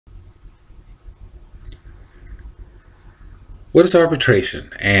What is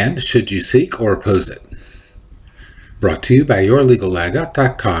arbitration, and should you seek or oppose it? Brought to you by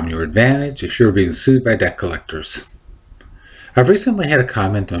yourlegallagout.com, your advantage if you're being sued by debt collectors. I've recently had a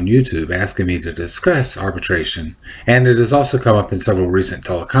comment on YouTube asking me to discuss arbitration, and it has also come up in several recent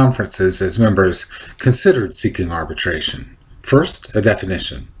teleconferences as members considered seeking arbitration. First, a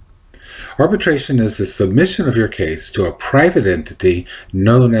definition. Arbitration is the submission of your case to a private entity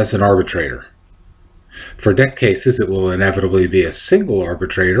known as an arbitrator. For debt cases, it will inevitably be a single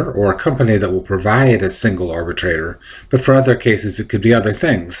arbitrator or a company that will provide a single arbitrator, but for other cases it could be other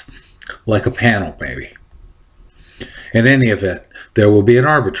things, like a panel maybe. In any event, there will be an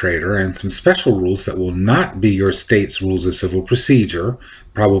arbitrator and some special rules that will not be your state's rules of civil procedure,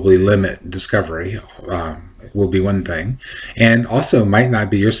 probably limit discovery will be one thing, and also might not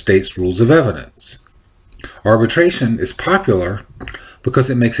be your state's rules of evidence. Arbitration is popular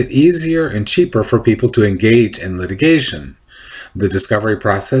because it makes it easier and cheaper for people to engage in litigation. The discovery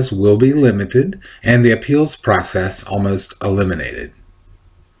process will be limited and the appeals process almost eliminated.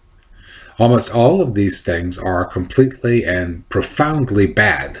 Almost all of these things are completely and profoundly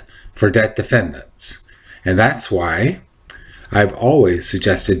bad for debt defendants, and that's why I've always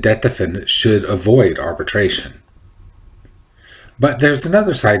suggested debt defendants should avoid arbitration. But there's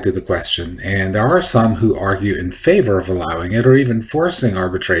another side to the question, and there are some who argue in favor of allowing it or even forcing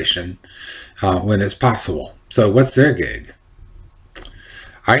arbitration when it's possible. So what's their gig?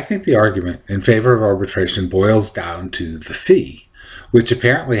 I think the argument in favor of arbitration boils down to the fee, which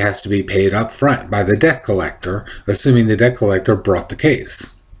apparently has to be paid up front by the debt collector, assuming the debt collector brought the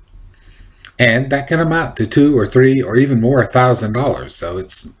case. And that can amount to $2,000 or $3,000 or even more $1,000, so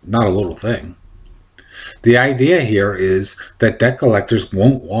it's not a little thing. The idea here is that debt collectors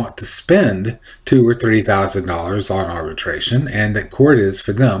won't want to spend $2,000 or $3,000 on arbitration, and that court is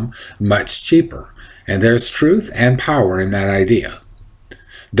for them much cheaper. And there's truth and power in that idea.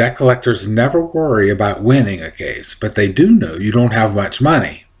 Debt collectors never worry about winning a case, but they do know you don't have much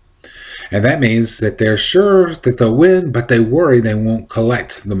money. And that means that they're sure that they'll win, but they worry they won't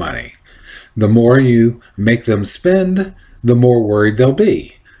collect the money. The more you make them spend, the more worried they'll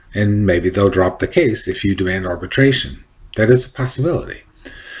be. And maybe they'll drop the case if you demand arbitration. That is a possibility.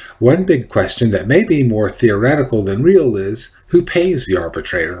 One big question that may be more theoretical than real is, who pays the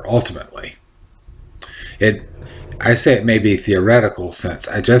arbitrator ultimately? I say it may be theoretical since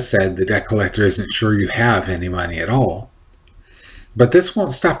I just said the debt collector isn't sure you have any money at all. But this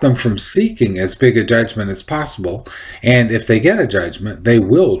won't stop them from seeking as big a judgment as possible, and if they get a judgment, they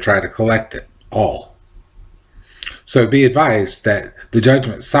will try to collect it all. So be advised that the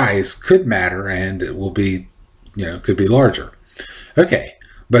judgment size could matter, and it will be, could be larger. Okay,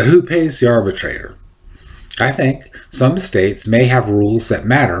 but who pays the arbitrator? I think some states may have rules that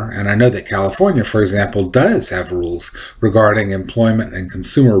matter, and I know that California, for example, does have rules regarding employment and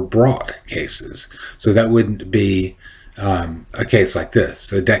consumer brought cases. So that wouldn't be a case like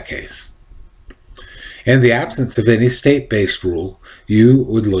this, a debt case. In the absence of any state-based rule, you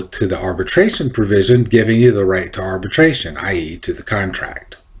would look to the arbitration provision giving you the right to arbitration, i.e. to the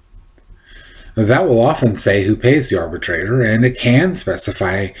contract. That will often say who pays the arbitrator, and it can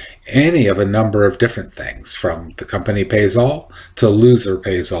specify any of a number of different things, from the company pays all, to loser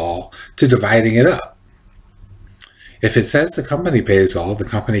pays all, to dividing it up. If it says the company pays all, the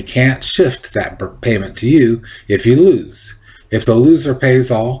company can't shift that payment to you if you lose. If the loser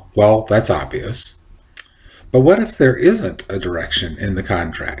pays all, well, that's obvious. But what if there isn't a direction in the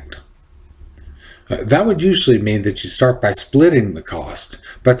contract? That would usually mean that you start by splitting the cost,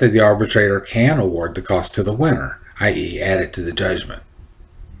 but that the arbitrator can award the cost to the winner, i.e. add it to the judgment.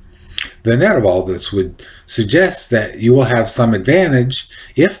 The net of all this would suggest that you will have some advantage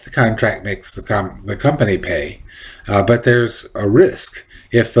if the contract makes the company pay, but there's a risk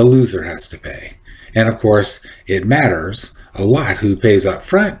if the loser has to pay. And of course, it matters a lot who pays up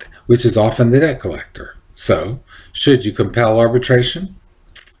front, which is often the debt collector. So, should you compel arbitration?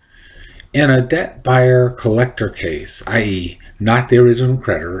 In a debt buyer-collector case, i.e. not the original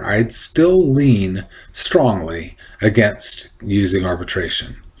creditor, I'd still lean strongly against using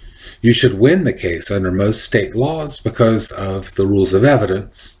arbitration. You should win the case under most state laws because of the rules of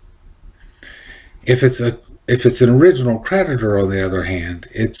evidence. If it's an original creditor, on the other hand,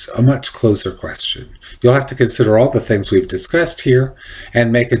 it's a much closer question. You'll have to consider all the things we've discussed here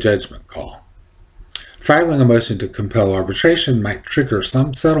and make a judgment call. Filing a motion to compel arbitration might trigger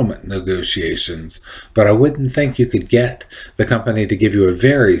some settlement negotiations, but I wouldn't think you could get the company to give you a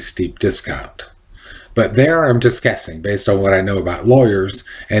very steep discount. But there I'm just guessing based on what I know about lawyers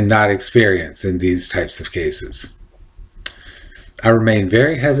and not experience in these types of cases. I remain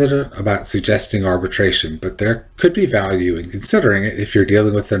very hesitant about suggesting arbitration, but there could be value in considering it if you're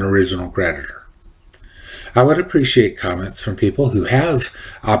dealing with an original creditor. I would appreciate comments from people who have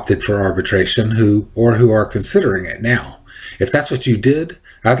opted for arbitration or who are considering it now. If that's what you did,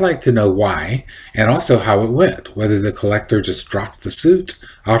 I'd like to know why, and also how it went, whether the collector just dropped the suit,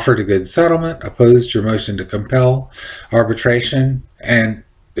 offered a good settlement, opposed your motion to compel arbitration, and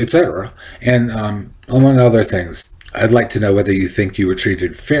etc. And among other things, I'd like to know whether you think you were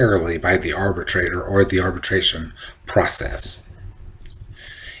treated fairly by the arbitrator or the arbitration process.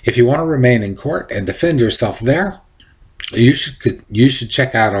 If you want to remain in court and defend yourself there, you should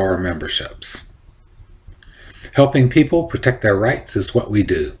check out our memberships. Helping people protect their rights is what we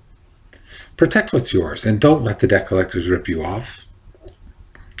do. Protect what's yours and don't let the debt collectors rip you off.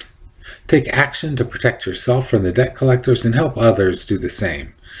 Take action to protect yourself from the debt collectors and help others do the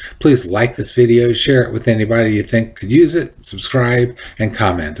same. Please like this video, share it with anybody you think could use it, subscribe, and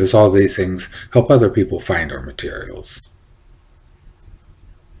comment, as all these things help other people find our materials.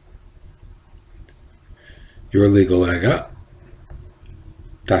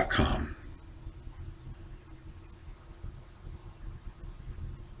 yourlegallegup.com